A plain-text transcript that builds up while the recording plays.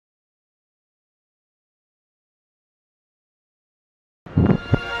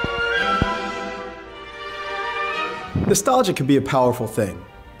Nostalgia can be a powerful thing,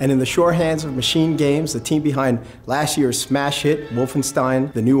 and in the sure hands of Machine Games, the team behind last year's smash hit,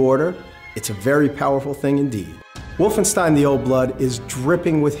 Wolfenstein: The New Order, it's a very powerful thing indeed. Wolfenstein: The Old Blood is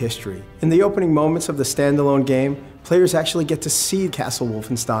dripping with history. In the opening moments of the standalone game, players actually get to see Castle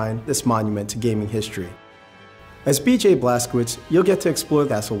Wolfenstein, this monument to gaming history. As BJ Blazkowicz, you'll get to explore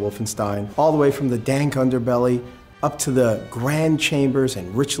Castle Wolfenstein all the way from the dank underbelly up to the grand chambers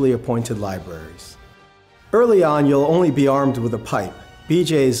and richly appointed libraries. Early on, you'll only be armed with a pipe,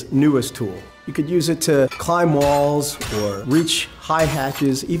 BJ's newest tool. You could use it to climb walls or reach high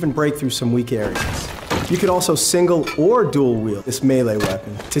hatches, even break through some weak areas. You could also single or dual wield this melee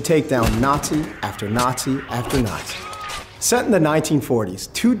weapon to take down Nazi after Nazi after Nazi. Set in the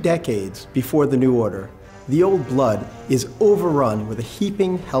 1940s, 2 decades before the New Order, The Old Blood is overrun with a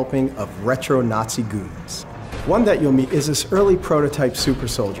heaping helping of retro Nazi goons. One that you'll meet is this early prototype super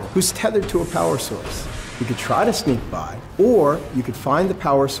soldier who's tethered to a power source. You could try to sneak by, or you could find the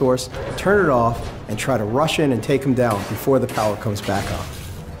power source, turn it off, and try to rush in and take him down before the power comes back on.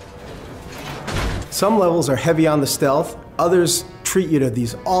 Some levels are heavy on the stealth, others treat you to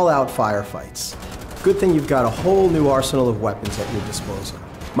these all-out firefights. Good thing you've got a whole new arsenal of weapons at your disposal.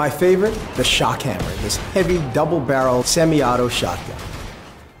 My favorite, the shock hammer, this heavy double-barrel semi-auto shotgun.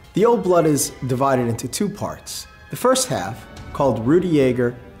 The Old Blood is divided into 2 parts. The first half, called Rudy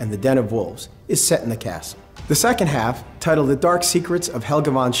Yeager and the Den of Wolves, is set in the castle. The second half, titled The Dark Secrets of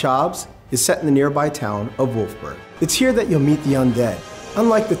Helga von Schaub's, is set in the nearby town of Wolfburg. It's here that you'll meet the undead.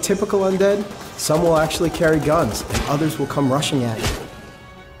 Unlike the typical undead, some will actually carry guns and others will come rushing at you.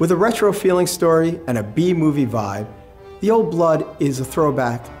 With a retro-feeling story and a B-movie vibe, The Old Blood is a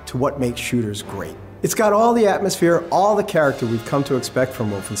throwback to what makes shooters great. It's got all the atmosphere, all the character we've come to expect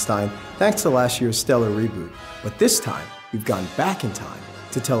from Wolfenstein, thanks to last year's stellar reboot. But this time, we've gone back in time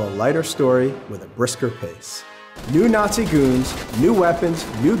to tell a lighter story with a brisker pace. New Nazi goons, new weapons,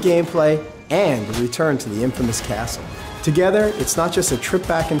 new gameplay, and a return to the infamous castle. Together, it's not just a trip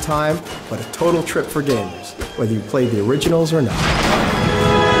back in time, but a total trip for gamers, whether you played the originals or not.